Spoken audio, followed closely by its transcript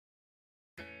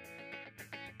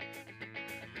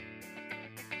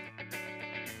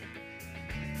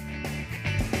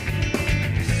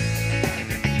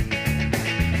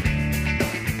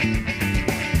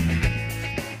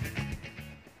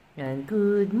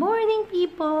Good morning,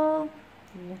 people!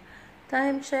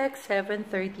 Time check,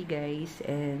 7:30, guys.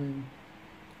 And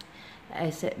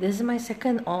I said, this is my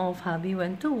second off. Hubby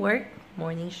went to work,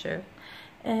 morning shift.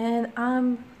 And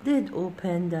did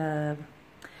open the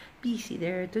PC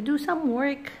there to do some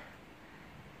work.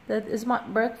 That is my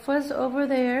breakfast over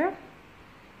there.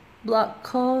 Black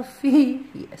coffee.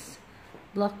 Yes.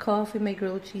 Black coffee, my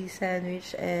grilled cheese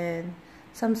sandwich, and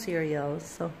some cereals.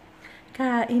 So,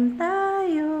 kain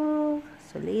tayo!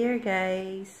 So, later,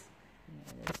 guys.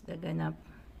 That's the ganap.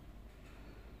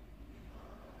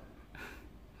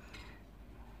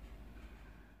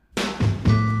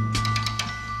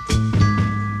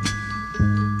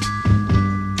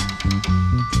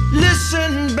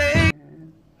 Listen, babe.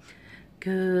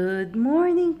 Good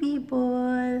morning,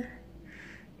 people.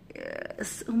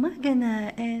 Yes, umaga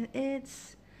na, and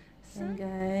it's sun,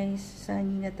 guys.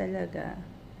 Sunny na talaga.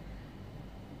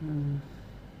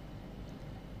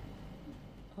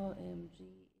 OMG.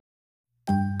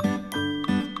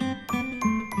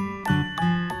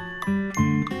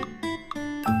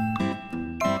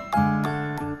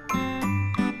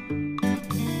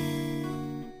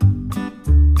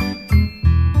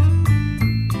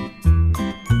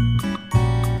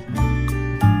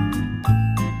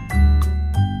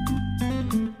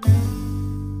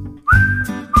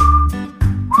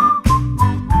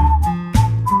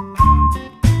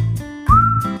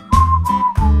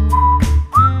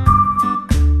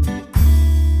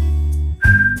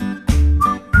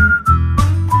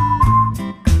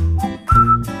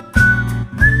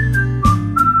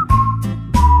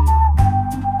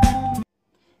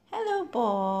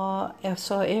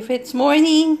 So if it's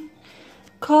morning,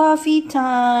 coffee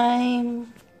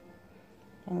time.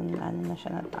 And ano na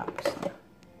siya natapos na.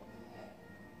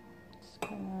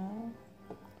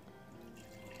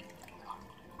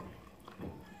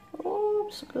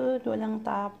 Oops, good. Walang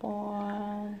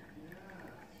tapon.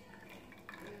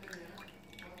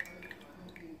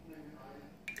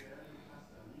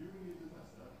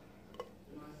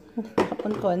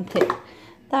 Tapon konti.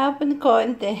 Tapon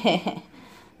konti.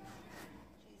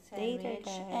 Sandwich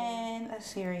and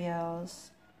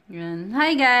cereals.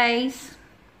 Hi guys!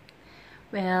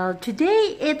 Well,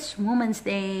 today it's Women's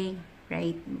Day,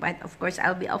 right? But of course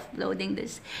I'll be uploading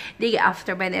this day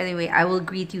after. But anyway, I will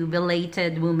greet you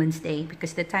belated Women's Day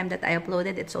because the time that I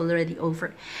uploaded, it's already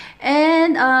over.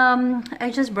 And I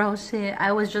was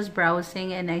just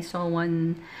browsing and I saw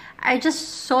one. I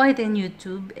just saw it in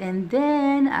YouTube, and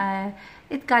then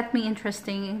it got me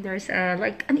interesting. There's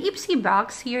like an Ipsy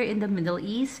box here in the Middle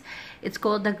East. It's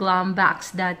called the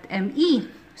glambox.me.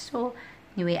 So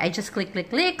anyway, I just click,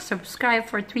 subscribe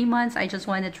for 3 months. I just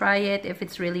want to try it if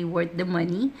it's really worth the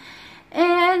money.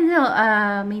 And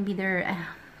maybe their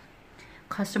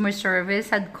customer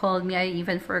service had called me. I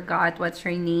even forgot what's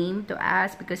her name to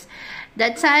ask, because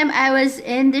that time I was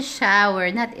in the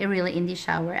shower. Not really in the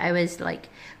shower. I was like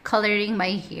coloring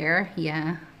my hair.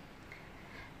 Yeah.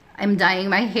 I'm dyeing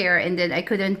my hair, and then I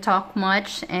couldn't talk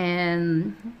much.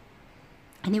 And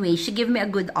anyway, she gave me a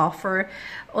good offer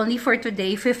only for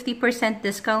today, 50%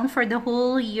 discount for the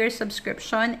whole year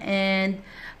subscription, and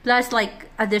plus like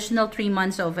additional 3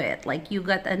 months of it. Like you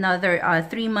got another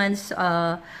 3 months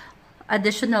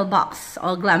additional box,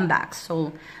 all glam box.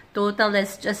 So total,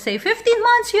 let's just say 15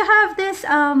 months you have this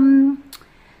glam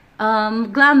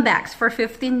bags for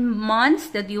 15 months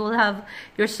that you will have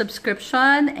your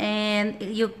subscription, and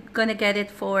you're gonna get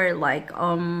it for like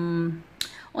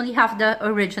only half the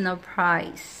original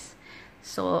price.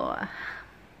 So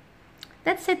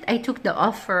that's it. I took the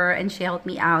offer and she helped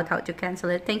me out how to cancel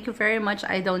it. Thank you very much.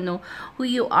 I don't know who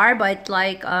you are, but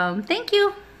like thank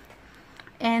you.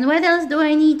 And what else do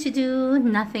I need to do?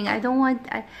 Nothing. I don't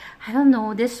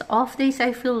know. This off days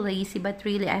I feel lazy, but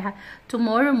really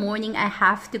tomorrow morning I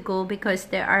have to go because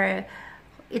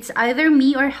it's either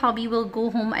me or hubby will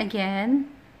go home again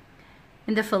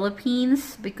in the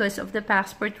Philippines because of the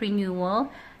passport renewal.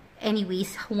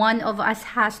 Anyways, one of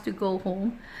us has to go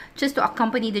home just to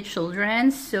accompany the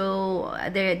children. So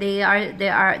there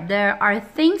are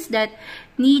things that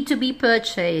need to be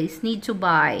purchased, need to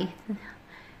buy.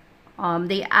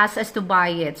 They asked us to buy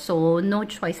it, so no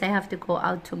choice. I have to go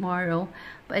out tomorrow.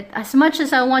 But as much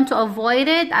as I want to avoid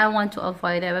it, I'm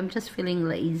just feeling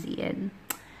lazy, and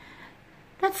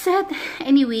that's it.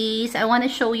 Anyways, I want to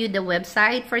show you the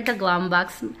website for the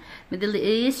Glambox Middle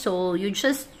East, so you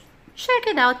just check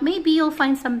it out. Maybe you'll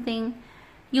find something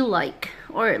you like,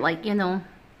 or like, you know.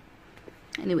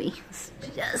 Anyway,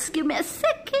 just give me a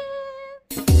second.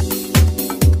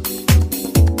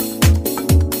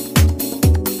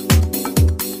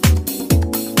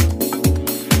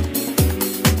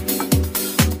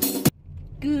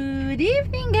 Good Good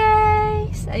evening,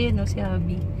 guys! Ayun o, si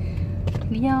Abby.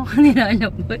 Hindi niya ako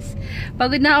nilalabas.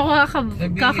 Pagod na ako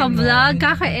kaka-vlog,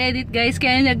 kaka-edit, guys.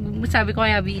 Kaya sabi ko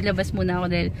kay Abby, ilabas muna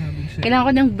ako dahil kailangan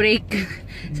ko ng break.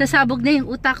 Sasabog na yung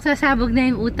utak, sasabog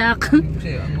na yung utak.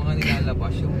 Kasi ang mga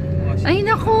nilalabas yung... Ay,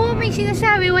 naku, may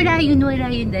sinasabi. Wala yun,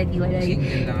 daddy.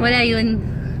 Wala yun.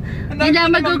 Yun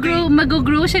lang,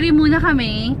 mag-grocery muna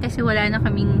kami. Kasi wala na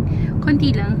kaming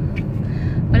konti lang.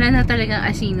 Wala na talagang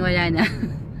asin, wala na.